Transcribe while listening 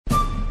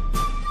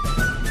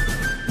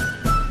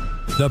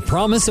The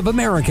promise of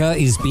America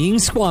is being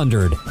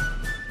squandered.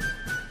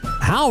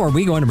 How are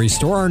we going to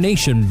restore our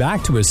nation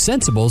back to a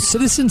sensible,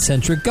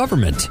 citizen-centric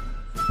government?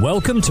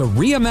 Welcome to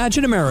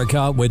Reimagine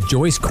America with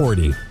Joyce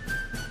Cordy.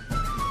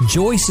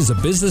 Joyce is a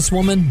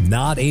businesswoman,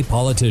 not a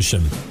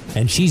politician,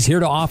 and she's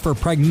here to offer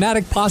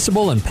pragmatic,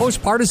 possible, and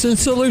post-partisan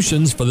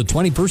solutions for the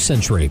 21st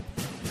century.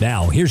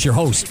 Now, here's your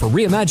host for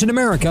Reimagine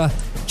America,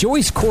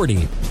 Joyce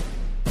Cordy.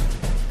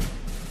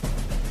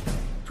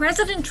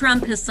 President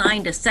Trump has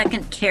signed a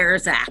second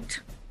CARES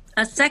Act,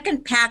 a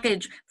second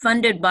package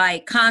funded by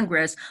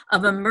Congress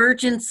of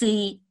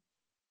emergency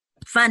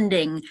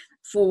funding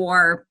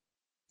for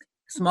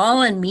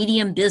small and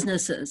medium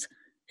businesses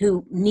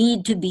who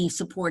need to be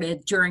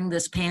supported during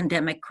this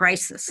pandemic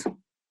crisis.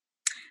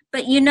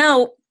 But you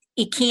know,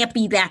 it can't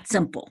be that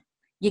simple.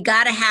 You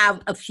got to have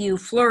a few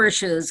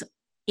flourishes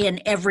in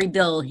every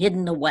bill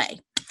hidden away.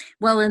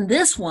 Well, in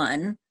this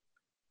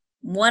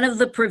one of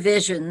the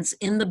provisions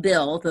in the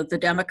bill that the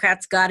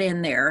Democrats got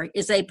in there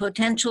is a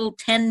potential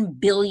 $10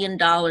 billion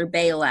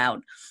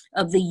bailout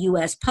of the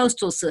U.S.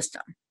 postal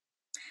system,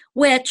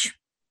 which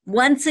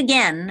once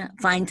again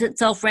finds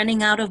itself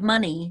running out of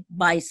money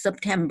by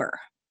September.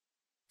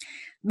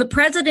 The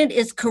president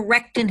is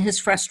correct in his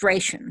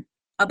frustration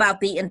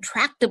about the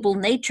intractable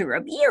nature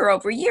of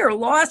year-over-year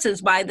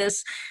losses by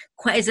this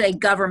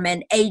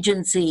quasi-government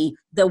agency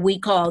that we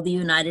call the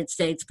United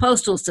States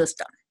Postal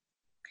System.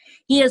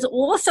 He is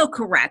also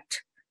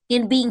correct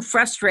in being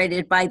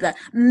frustrated by the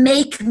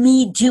make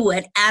me do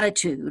it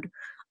attitude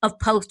of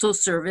postal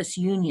service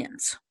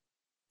unions,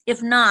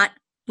 if not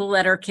the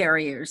letter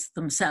carriers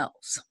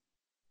themselves.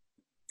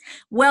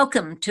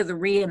 Welcome to the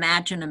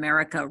Reimagine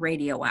America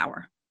Radio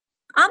Hour.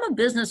 I'm a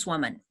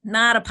businesswoman,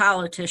 not a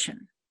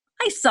politician.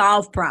 I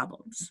solve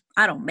problems.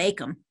 I don't make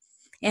them.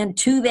 And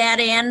to that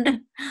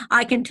end,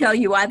 I can tell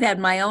you I've had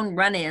my own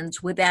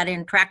run-ins with that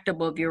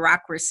intractable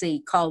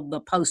bureaucracy called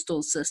the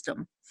postal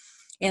system.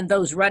 And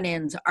those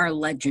run-ins are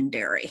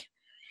legendary.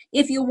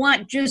 If you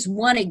want just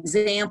one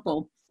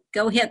example,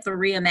 go hit the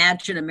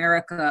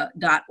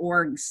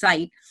reimagineamerica.org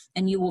site,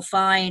 and you will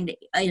find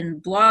in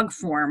blog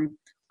form,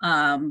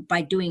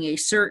 by doing a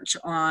search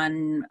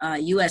on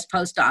U.S.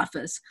 Post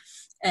Office,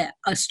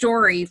 a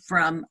story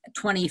from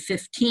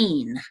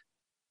 2015.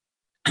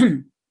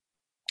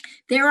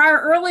 There are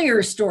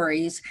earlier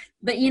stories,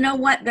 but you know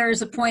what?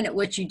 There's a point at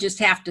which you just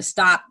have to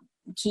stop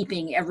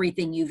keeping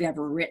everything you've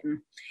ever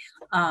written.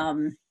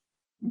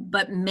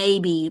 But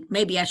maybe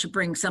I should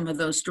bring some of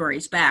those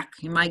stories back.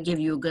 It might give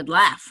you a good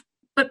laugh.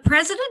 But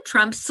President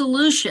Trump's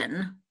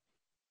solution,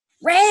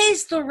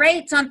 raise the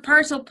rates on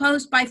parcel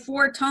post by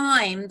 4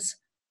 times,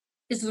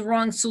 is the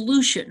wrong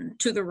solution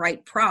to the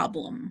right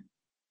problem.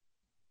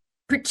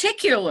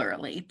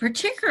 Particularly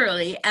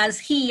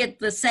as he at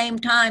the same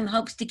time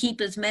hopes to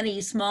keep as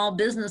many small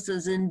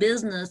businesses in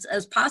business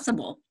as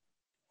possible.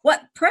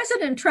 What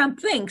President Trump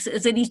thinks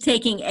is that he's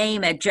taking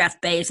aim at Jeff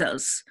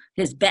Bezos,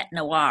 his bête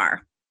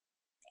noir,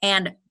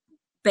 and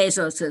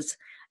Bezos's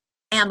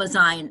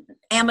Amazon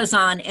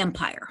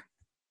empire.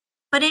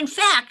 But in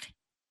fact,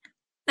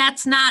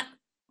 that's not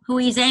who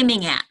he's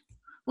aiming at.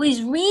 Who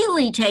he's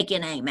really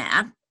taking aim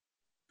at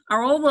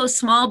are all those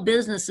small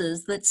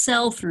businesses that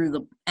sell through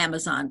the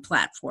Amazon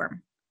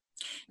platform.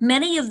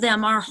 Many of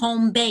them are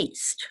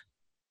home-based.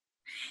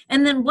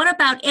 And then what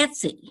about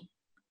Etsy?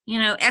 You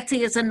know,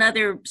 Etsy is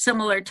another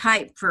similar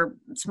type for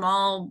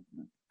small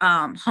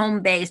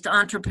home-based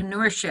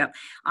entrepreneurship.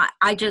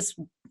 I just,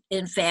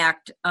 in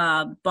fact,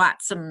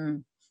 bought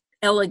some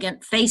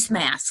elegant face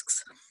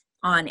masks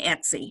on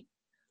Etsy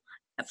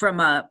from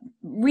a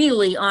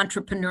really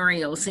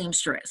entrepreneurial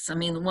seamstress. I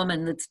mean, the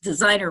woman that's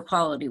designer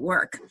quality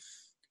work.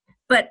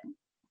 But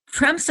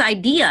Trump's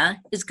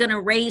idea is going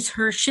to raise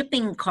her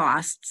shipping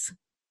costs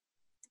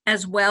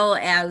as well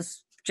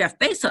as Jeff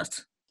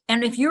Bezos.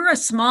 And if you're a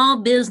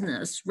small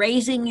business,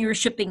 raising your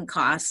shipping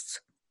costs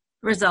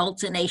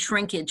results in a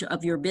shrinkage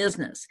of your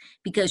business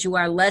because you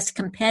are less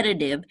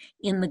competitive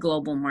in the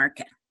global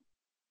market.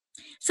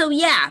 So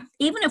yeah,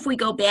 even if we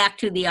go back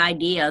to the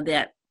idea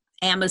that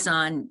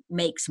Amazon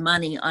makes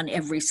money on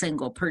every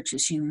single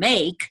purchase you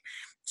make,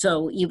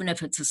 so even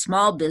if it's a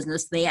small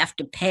business, they have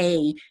to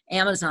pay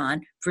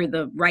Amazon for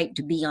the right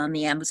to be on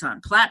the Amazon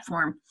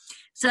platform.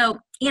 So,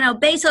 you know,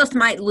 Bezos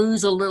might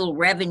lose a little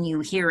revenue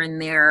here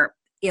and there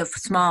if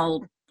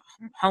small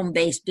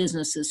home-based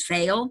businesses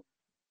fail.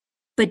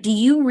 But do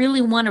you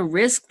really want to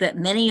risk that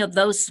many of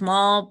those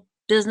small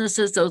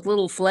businesses, those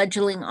little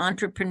fledgling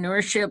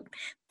entrepreneurship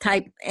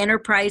type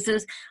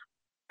enterprises,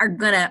 are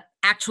going to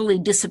actually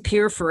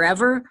disappear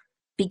forever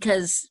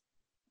because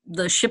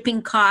the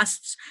shipping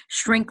costs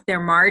shrink their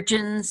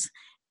margins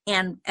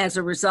and as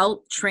a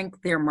result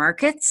shrink their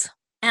markets?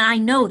 And I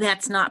know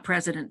that's not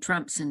President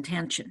Trump's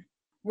intention.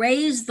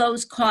 Raise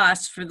those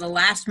costs for the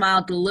last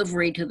mile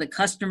delivery to the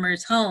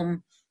customer's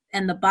home,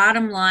 and the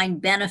bottom line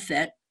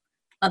benefit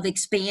of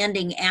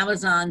expanding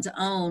Amazon's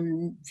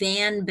own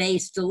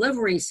van-based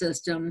delivery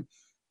system,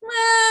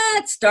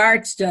 it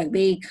starts to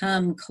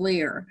become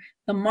clear.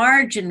 The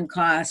margin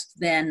cost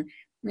then,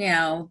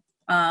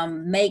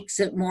 makes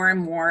it more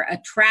and more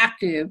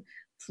attractive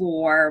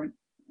for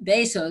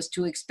Bezos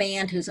to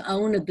expand his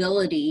own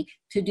ability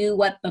to do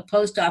what the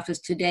post office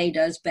today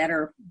does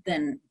better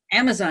than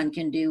Amazon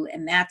can do,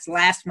 and that's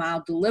last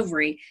mile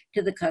delivery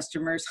to the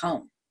customer's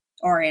home,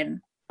 or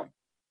in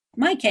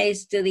my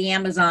case, to the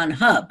Amazon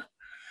hub.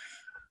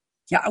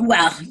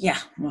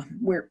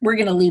 We're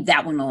going to leave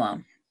that one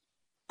alone.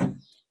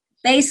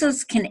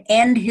 Bezos can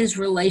end his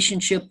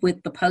relationship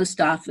with the post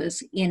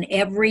office in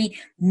every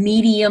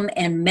medium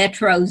and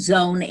metro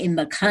zone in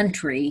the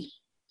country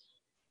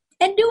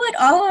and do it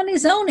all on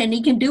his own, and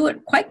he can do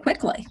it quite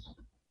quickly.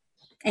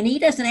 And he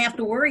doesn't have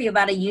to worry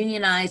about a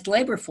unionized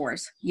labor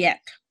force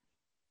yet.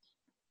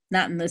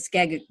 Not in this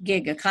gig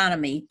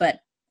economy, but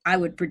I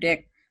would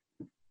predict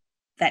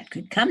that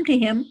could come to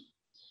him.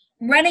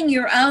 Running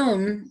your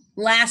own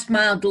last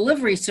mile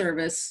delivery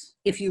service,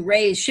 if you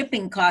raise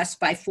shipping costs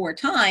by 4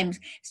 times,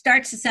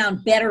 starts to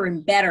sound better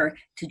and better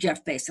to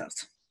Jeff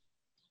Bezos.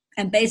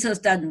 And Bezos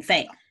doesn't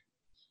fail.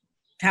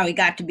 How he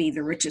got to be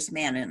the richest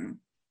man in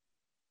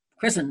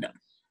Christendom.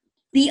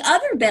 The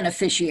other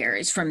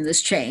beneficiaries from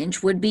this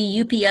change would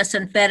be UPS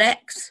and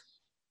FedEx,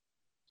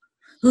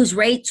 whose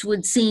rates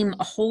would seem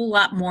a whole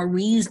lot more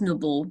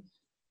reasonable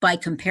by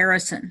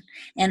comparison,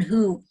 and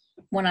who,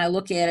 when I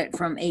look at it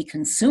from a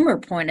consumer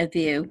point of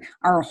view,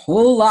 are a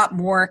whole lot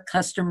more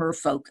customer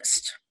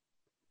focused.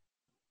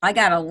 I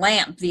got a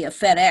lamp via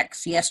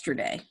FedEx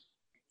yesterday,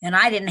 and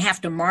I didn't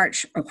have to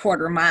march a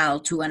quarter mile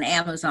to an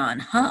Amazon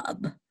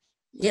hub.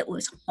 It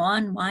was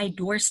on my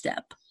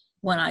doorstep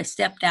when I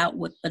stepped out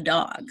with the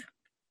dog.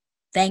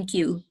 Thank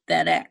you,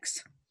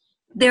 FedEx.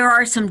 There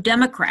are some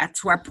Democrats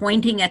who are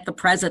pointing at the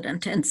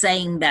president and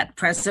saying that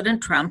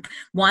President Trump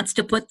wants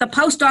to put the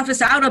post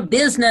office out of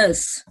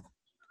business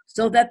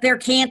so that there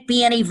can't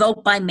be any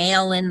vote by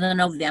mail in the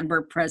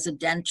November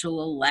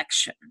presidential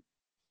election.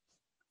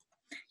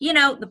 You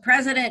know, the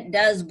president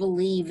does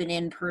believe in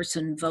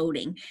in-person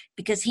voting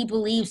because he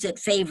believes it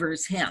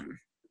favors him.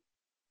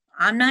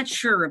 I'm not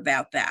sure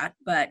about that,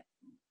 but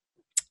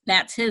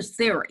that's his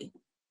theory.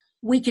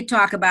 We could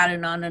talk about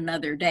it on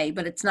another day,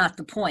 but it's not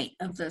the point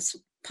of this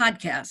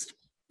podcast.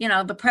 You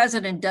know, the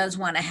president does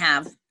want to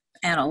have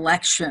an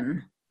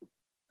election,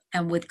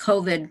 and with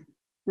COVID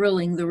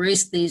ruling the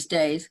roost these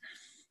days,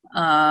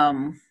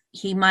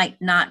 he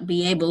might not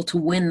be able to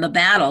win the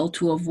battle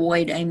to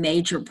avoid a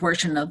major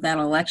portion of that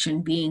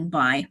election being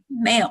by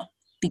mail,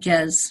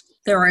 because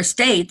there are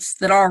states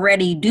that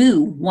already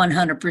do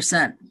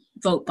 100%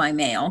 vote by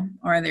mail,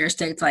 or there are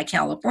states like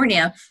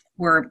California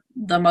where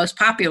the most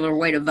popular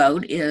way to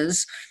vote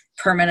is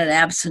permanent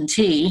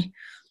absentee.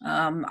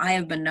 I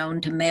have been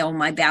known to mail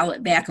my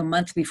ballot back a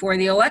month before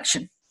the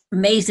election.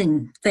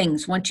 Amazing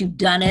things. Once you've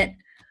done it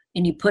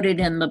and you put it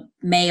in the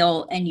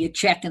mail and you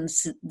check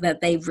that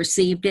they've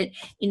received it,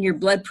 and your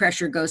blood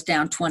pressure goes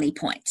down 20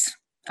 points.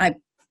 I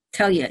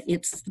tell you,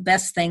 it's the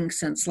best thing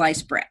since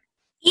sliced bread.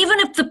 Even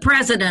if the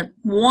president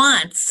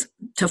wants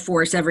to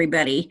force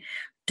everybody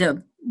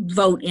to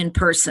vote in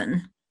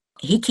person,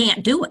 he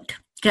can't do it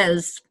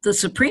because the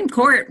Supreme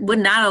Court would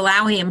not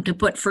allow him to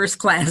put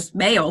first-class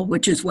mail,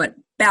 which is what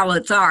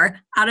ballots are,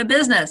 out of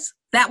business.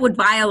 That would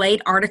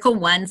violate Article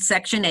 1,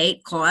 Section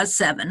 8, Clause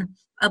 7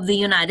 of the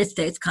United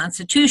States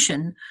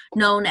Constitution,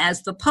 known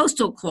as the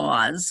Postal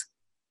Clause,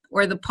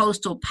 or the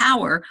postal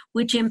power,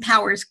 which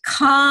empowers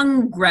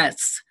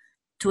Congress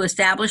to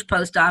establish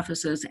post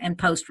offices and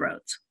post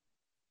roads.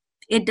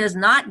 It does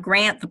not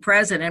grant the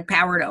president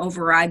power to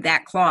override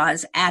that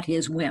clause at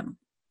his whim.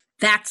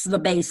 That's the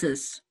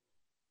basis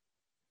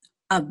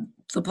of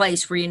the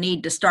place where you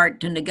need to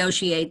start to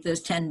negotiate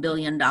this $10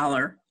 billion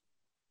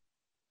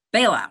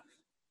bailout.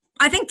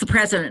 I think the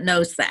president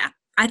knows that.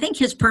 I think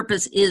his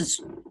purpose is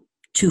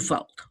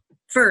twofold.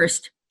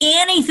 First,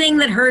 anything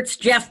that hurts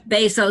Jeff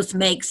Bezos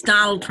makes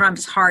Donald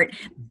Trump's heart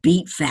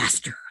beat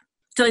faster.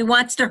 So he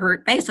wants to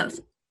hurt Bezos,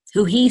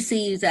 who he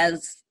sees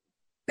as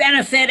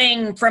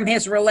benefiting from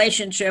his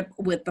relationship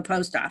with the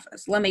post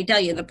office. Let me tell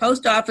you, the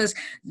post office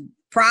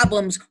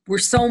problems were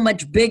so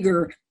much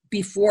bigger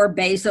before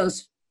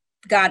Bezos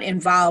got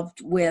involved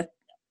with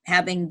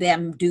having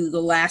them do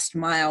the last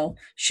mile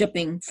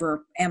shipping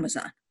for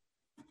Amazon.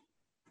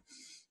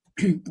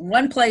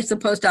 One place the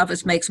post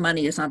office makes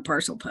money is on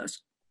parcel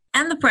post.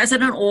 And the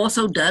president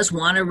also does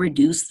want to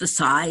reduce the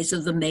size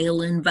of the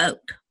mail-in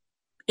vote.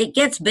 It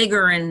gets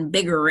bigger and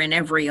bigger in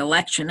every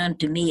election, and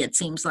to me it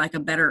seems like a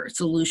better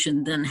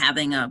solution than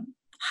having a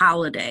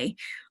holiday,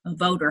 a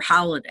voter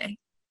holiday.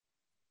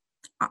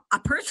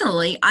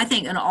 Personally, I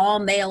think an all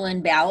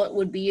mail-in ballot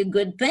would be a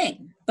good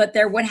thing, but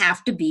there would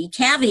have to be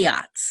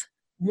caveats.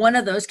 One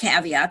of those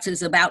caveats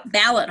is about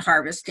ballot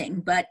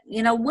harvesting, but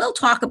we'll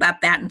talk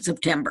about that in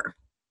September.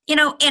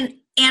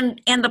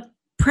 And the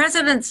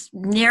president's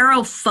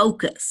narrow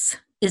focus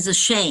is a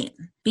shame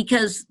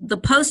because the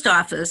post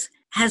office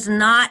has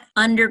not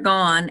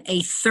undergone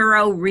a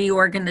thorough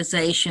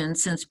reorganization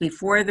since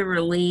before the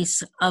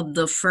release of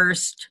the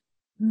first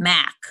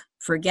Mac,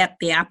 forget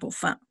the Apple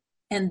phone.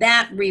 And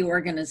that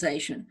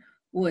reorganization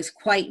was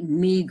quite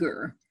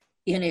meager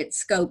in its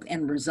scope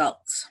and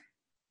results.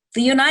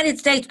 The United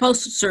States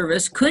Postal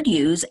Service could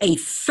use a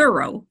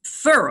thorough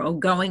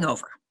going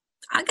over.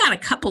 I got a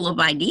couple of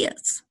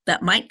ideas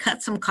that might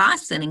cut some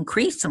costs and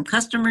increase some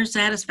customer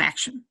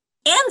satisfaction.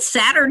 And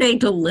Saturday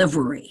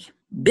delivery.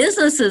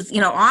 Businesses,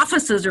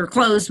 offices are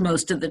closed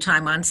most of the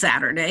time on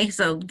Saturday,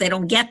 so they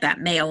don't get that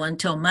mail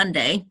until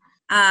Monday.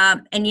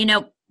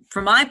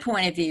 From my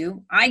point of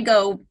view, I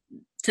go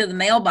to the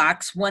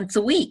mailbox once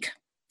a week.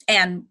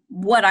 And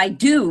what I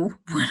do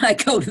when I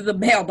go to the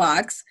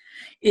mailbox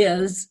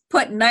is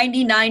put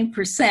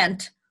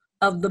 99%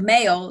 of the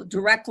mail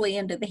directly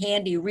into the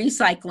handy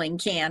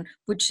recycling can,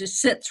 which just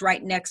sits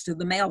right next to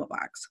the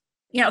mailbox.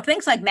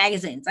 Things like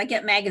magazines. I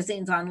get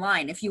magazines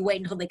online. If you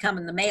wait until they come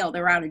in the mail,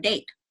 they're out of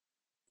date.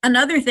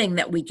 Another thing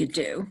that we could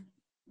do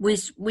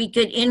was we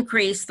could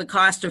increase the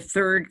cost of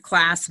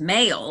third-class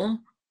mail.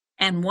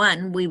 And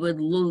one, we would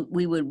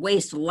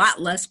waste a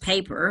lot less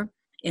paper.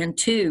 And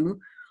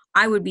two,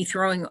 I would be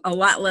throwing a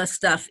lot less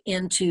stuff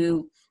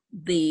into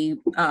the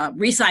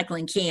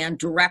recycling can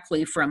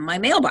directly from my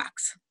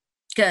mailbox,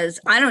 because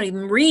I don't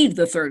even read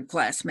the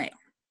third-class mail.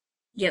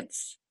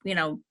 It's,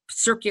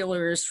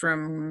 circulars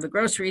from the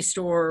grocery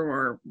store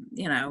or,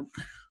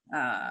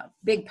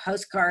 big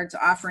postcards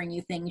offering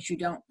you things you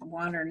don't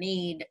want or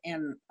need,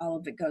 and all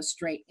of it goes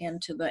straight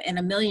into and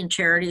a million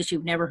charities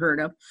you've never heard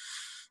of.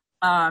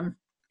 And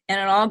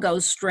it all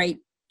goes straight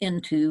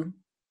into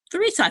the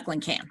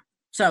recycling can.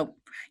 So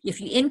if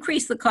you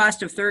increase the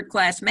cost of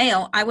third-class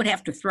mail, I would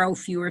have to throw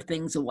fewer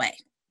things away.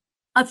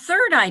 A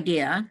third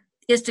idea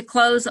is to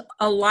close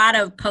a lot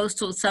of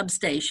postal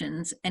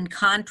substations and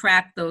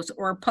contract those,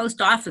 or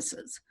post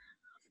offices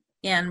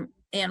in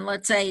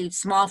let's say,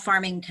 small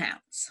farming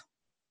towns,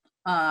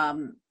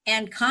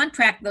 and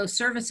contract those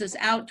services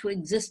out to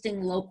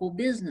existing local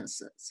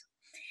businesses.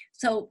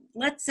 So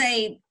let's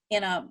say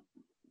in a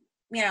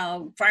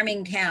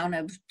farming town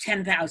of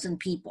 10,000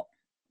 people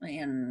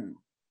in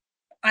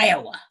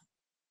Iowa,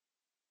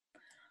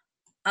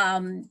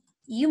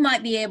 you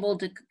might be able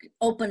to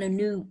open a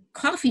new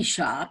coffee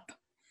shop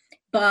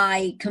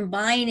by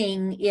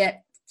combining it,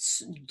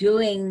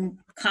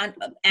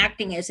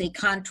 acting as a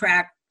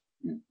contract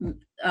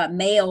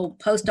mail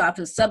post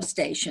office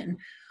substation,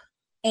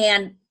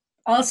 and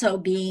also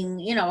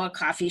being, a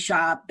coffee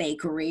shop,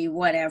 bakery,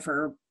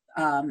 whatever,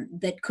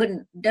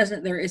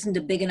 there isn't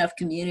a big enough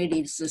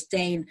community to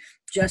sustain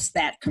just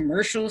that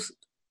commercial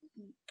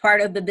part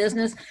of the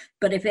business.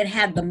 But if it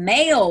had the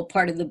mail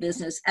part of the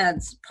business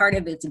as part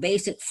of its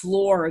basic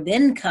floor of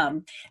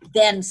income,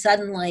 then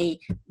suddenly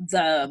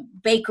the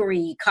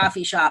bakery,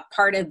 coffee shop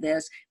part of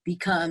this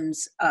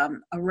becomes a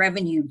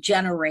revenue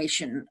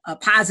generation, a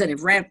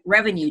positive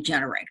revenue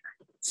generator.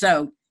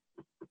 So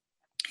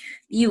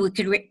you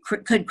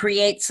could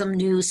create some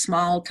new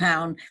small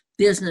town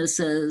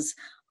businesses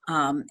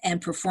and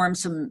perform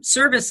some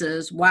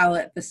services, while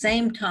at the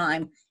same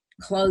time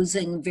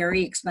closing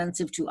very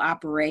expensive to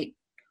operate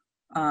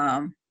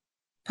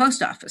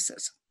post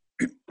offices.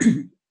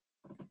 And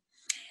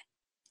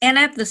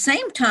at the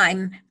same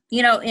time,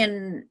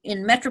 in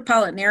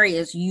metropolitan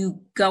areas,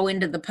 you go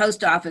into the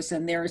post office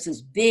and there's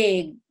this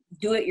big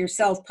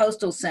do-it-yourself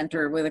postal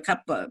center with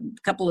a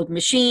couple of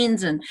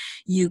machines, and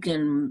you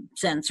can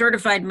send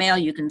certified mail,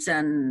 you can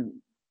send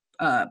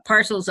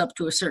parcels up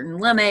to a certain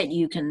limit,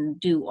 you can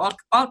do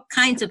all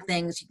kinds of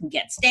things, you can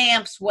get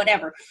stamps,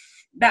 whatever.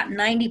 About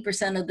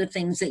 90% of the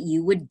things that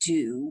you would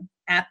do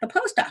at the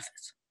post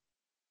office.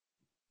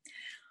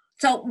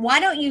 So why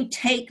don't you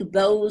take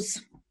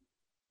those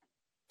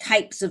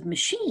types of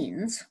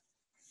machines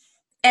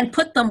and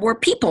put them where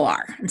people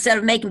are? Instead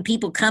of making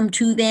people come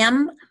to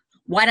them,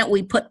 why don't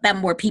we put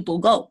them where people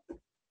go?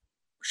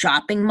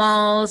 Shopping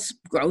malls,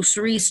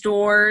 grocery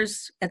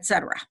stores,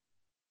 etc.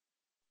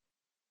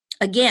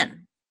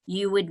 Again,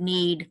 you would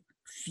need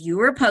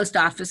fewer post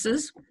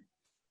offices,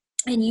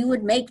 and you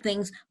would make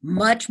things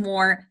much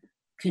more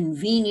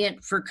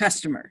convenient for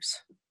customers.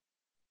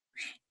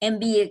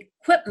 And the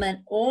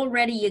equipment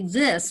already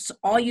exists.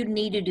 All you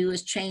need to do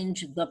is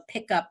change the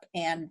pickup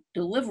and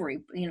delivery,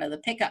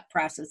 the pickup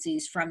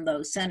processes from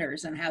those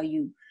centers and how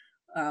you,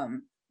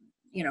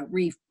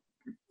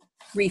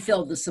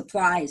 refill the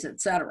supplies,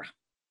 etc.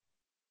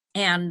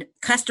 And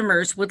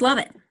customers would love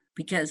it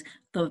because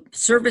the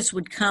service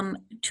would come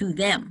to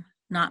them,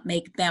 not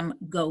make them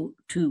go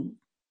to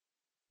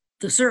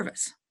the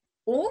service.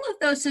 All of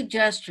those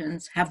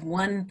suggestions have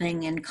one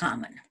thing in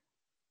common.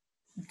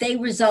 They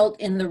result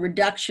in the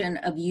reduction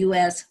of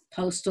U.S.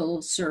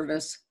 Postal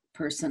Service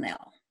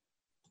personnel.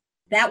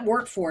 That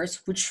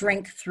workforce would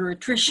shrink through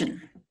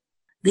attrition.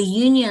 The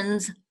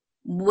unions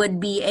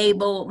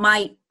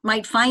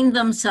might find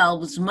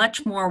themselves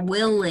much more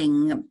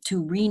willing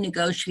to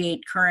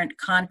renegotiate current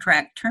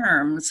contract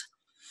terms,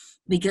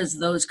 because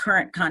those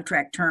current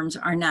contract terms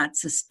are not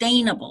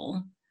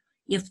sustainable,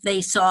 if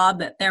they saw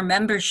that their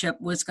membership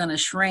was going to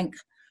shrink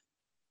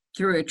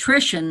through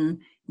attrition,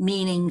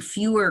 meaning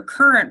fewer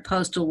current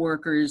postal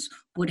workers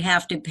would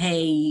have to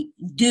pay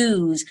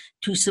dues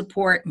to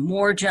support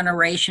more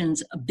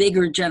generations,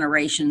 bigger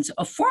generations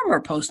of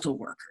former postal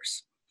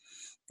workers.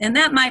 And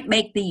that might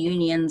make the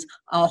unions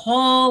a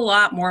whole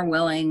lot more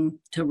willing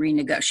to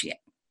renegotiate.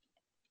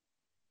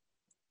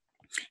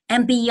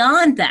 And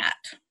beyond that,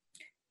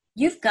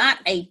 you've got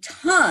a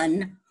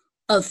ton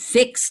of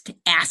fixed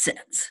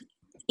assets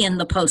in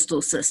the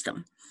postal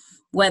system,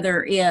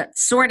 whether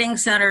it's sorting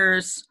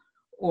centers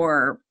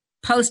or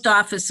post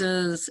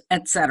offices,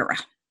 etc.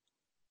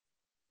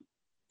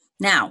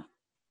 Now,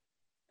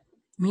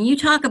 when you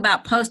talk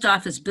about post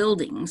office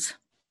buildings,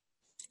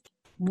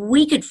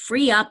 we could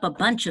free up a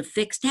bunch of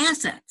fixed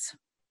assets,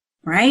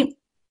 right?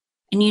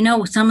 And you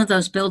know, some of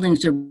those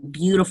buildings are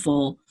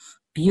beautiful,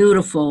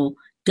 beautiful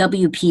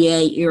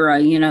WPA era,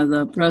 you know,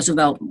 the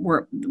Roosevelt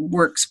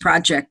Works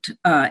Project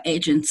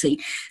Agency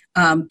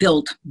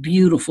built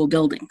beautiful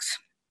buildings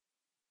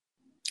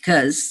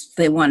because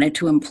they wanted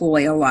to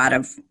employ a lot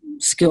of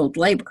skilled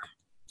labor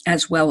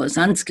as well as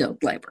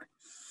unskilled labor.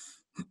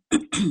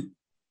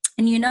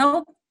 And you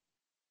know,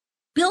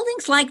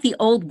 buildings like the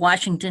old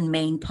Washington,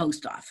 Maine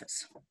post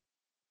office.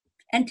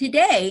 And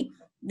today,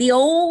 the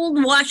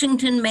old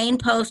Washington, Maine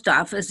post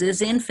office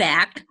is in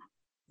fact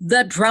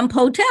the Trump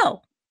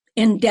Hotel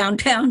in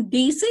downtown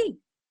DC.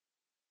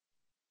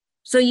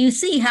 So you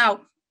see how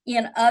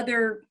in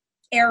other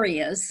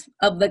areas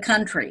of the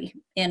country,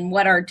 in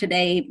what are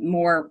today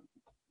more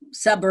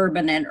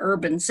suburban and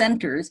urban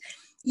centers,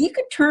 you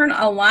could turn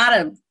a lot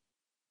of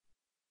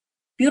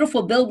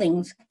beautiful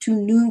buildings to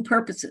new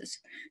purposes.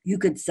 You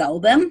could sell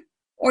them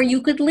or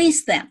you could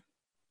lease them.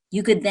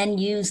 You could then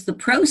use the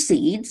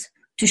proceeds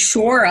to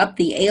shore up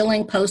the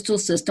ailing postal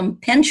system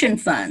pension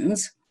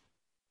funds,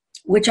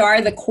 which are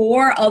the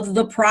core of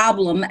the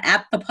problem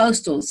at the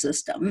postal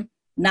system,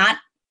 not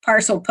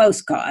parcel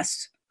post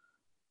costs.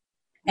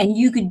 And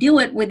you could do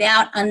it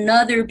without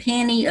another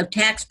penny of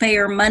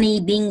taxpayer money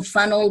being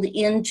funneled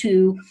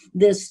into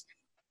this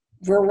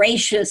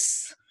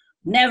voracious,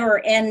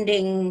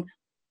 never-ending,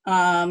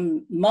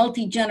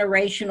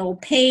 multi-generational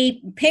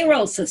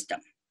payroll system.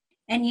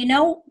 And you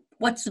know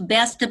what's the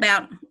best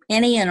about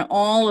any and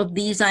all of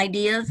these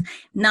ideas?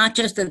 Not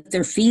just that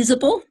they're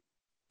feasible,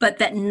 but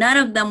that none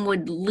of them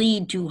would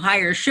lead to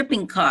higher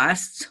shipping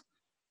costs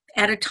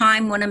at a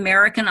time when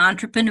American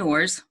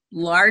entrepreneurs,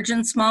 large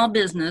and small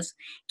business,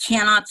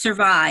 cannot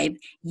survive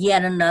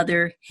yet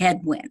another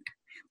headwind.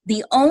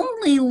 The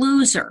only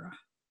loser,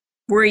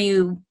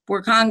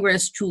 were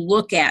Congress to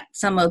look at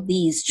some of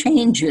these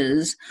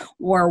changes,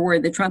 or were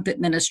the Trump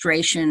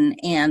administration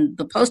and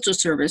the Postal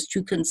Service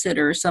to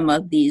consider some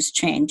of these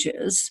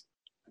changes,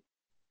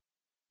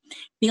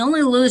 the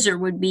only loser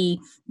would be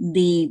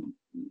the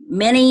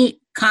many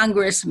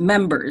Congress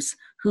members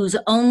whose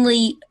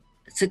only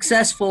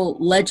successful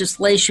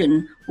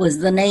legislation was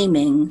the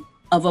naming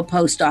of a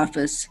post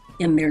office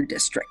in their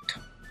district.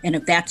 And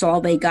if that's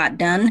all they got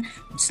done,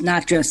 it's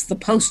not just the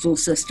postal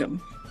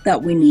system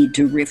that we need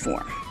to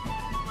reform.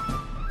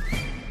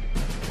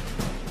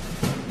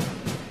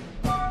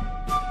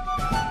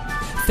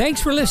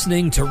 Thanks for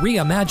listening to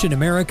Reimagine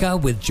America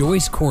with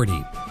Joyce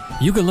Cordy.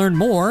 You can learn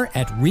more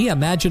at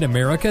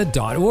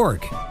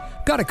reimagineamerica.org.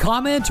 Got a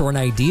comment or an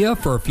idea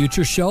for a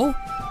future show?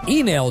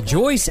 Email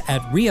Joyce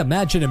at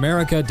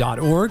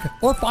reimagineamerica.org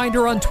or find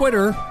her on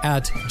Twitter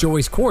at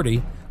Joyce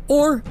Cordy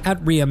or at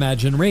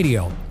Reimagine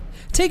Radio.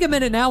 Take a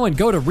minute now and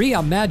go to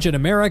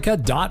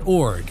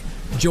reimagineamerica.org.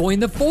 Join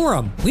the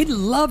forum. We'd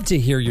love to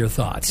hear your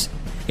thoughts.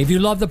 If you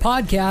love the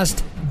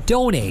podcast,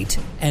 donate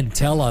and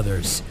tell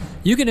others.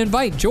 You can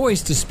invite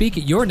Joyce to speak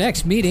at your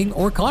next meeting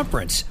or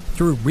conference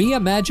through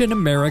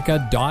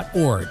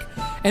reimagineamerica.org.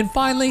 And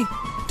finally,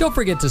 don't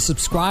forget to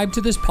subscribe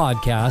to this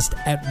podcast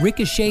at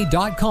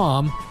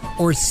ricochet.com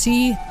or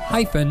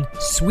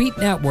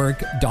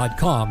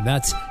c-sweetnetwork.com.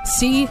 That's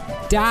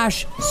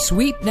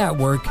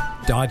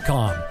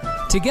c-sweetnetwork.com.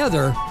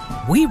 Together,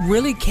 we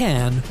really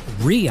can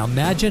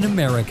reimagine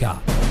America.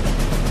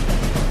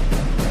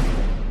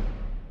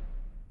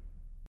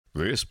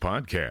 This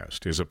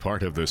podcast is a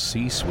part of the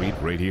C-Suite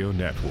Radio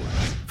Network.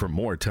 For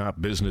more top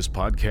business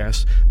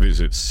podcasts,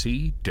 visit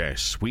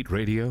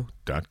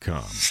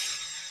c-suiteradio.com.